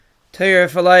Torah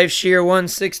for Life, Shir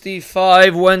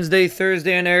 165, Wednesday,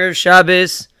 Thursday, and Erev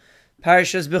Shabbos,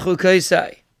 Parshas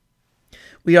B'chukoisai.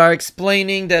 We are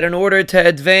explaining that in order to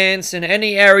advance in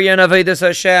any area in Avodas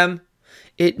Hashem,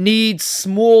 it needs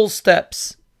small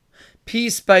steps.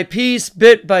 Piece by piece,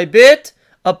 bit by bit,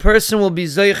 a person will be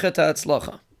Zeicha to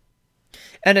Hatzlacha.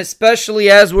 And especially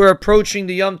as we're approaching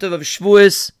the Yom Tov of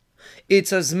Shavuos,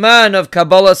 it's a zman of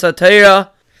Kabbalah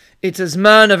Satira, it's a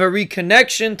zman of a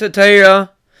reconnection to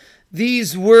Torah.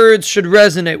 These words should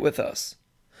resonate with us.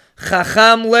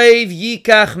 Chacham leiv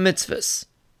yikach mitzvahs.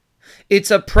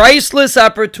 It's a priceless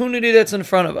opportunity that's in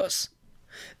front of us.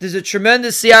 There's a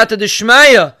tremendous siyata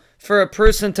d'shmaya for a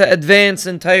person to advance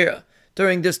in Torah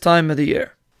during this time of the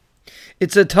year.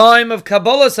 It's a time of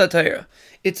Kabbalah Satira.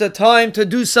 It's a time to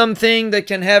do something that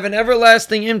can have an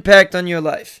everlasting impact on your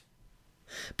life.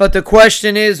 But the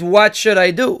question is, what should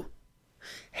I do?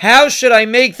 How should I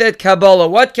make that Kabbalah?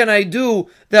 What can I do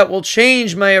that will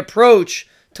change my approach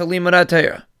to Limudat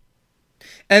Torah?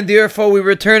 And therefore we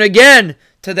return again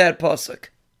to that pasuk.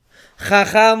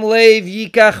 Chacham leiv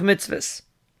yikach mitzvahs.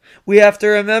 We have to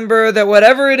remember that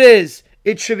whatever it is,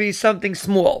 it should be something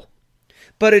small.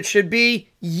 But it should be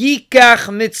yikach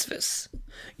mitzvahs.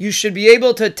 You should be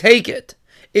able to take it.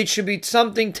 It should be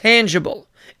something tangible.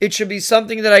 It should be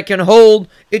something that I can hold.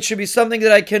 It should be something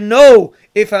that I can know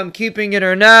if I'm keeping it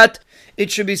or not. It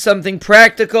should be something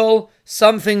practical,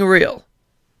 something real.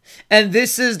 And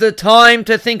this is the time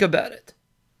to think about it.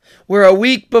 Where a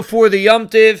week before the Yom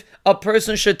Tov, a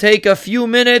person should take a few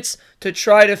minutes to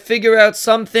try to figure out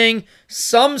something,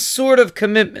 some sort of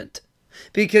commitment.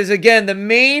 Because again, the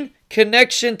main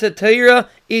connection to Torah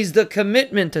is the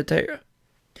commitment to Torah.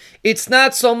 It's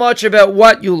not so much about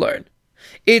what you learn.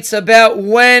 It's about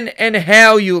when and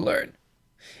how you learn.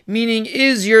 Meaning,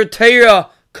 is your Torah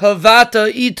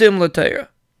kavata itim l'Torah?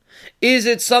 Is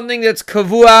it something that's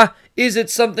kavua? Is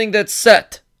it something that's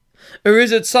set? Or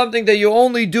is it something that you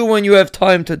only do when you have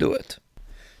time to do it?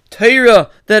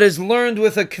 Torah that is learned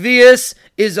with a kviyas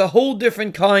is a whole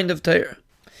different kind of Torah.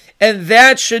 And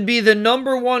that should be the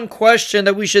number one question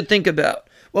that we should think about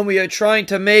when we are trying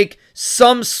to make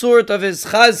some sort of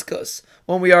ischazkas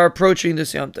when we are approaching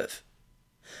this Yom Tov.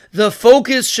 The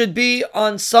focus should be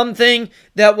on something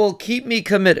that will keep me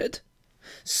committed.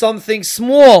 Something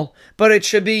small, but it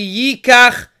should be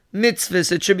yikach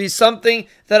mitzvahs. It should be something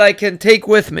that I can take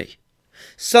with me.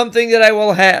 Something that I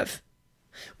will have.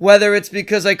 Whether it's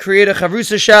because I create a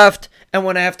chavrusa shaft, and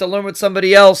when I have to learn with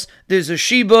somebody else, there's a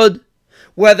shibud.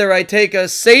 Whether I take a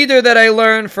seder that I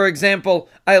learn, for example,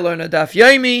 I learn a daf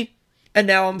yomi, and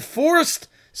now I'm forced,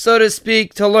 so to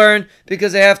speak, to learn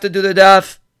because I have to do the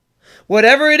daf.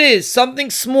 Whatever it is, something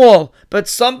small, but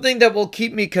something that will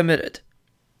keep me committed.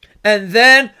 And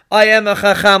then I am a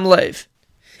chacham leiv.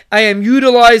 I am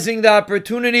utilizing the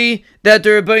opportunity that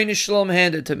the Rebbeinu Shalom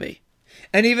handed to me.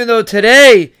 And even though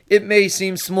today it may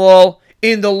seem small,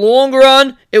 in the long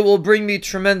run, it will bring me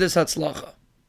tremendous hatzlacha.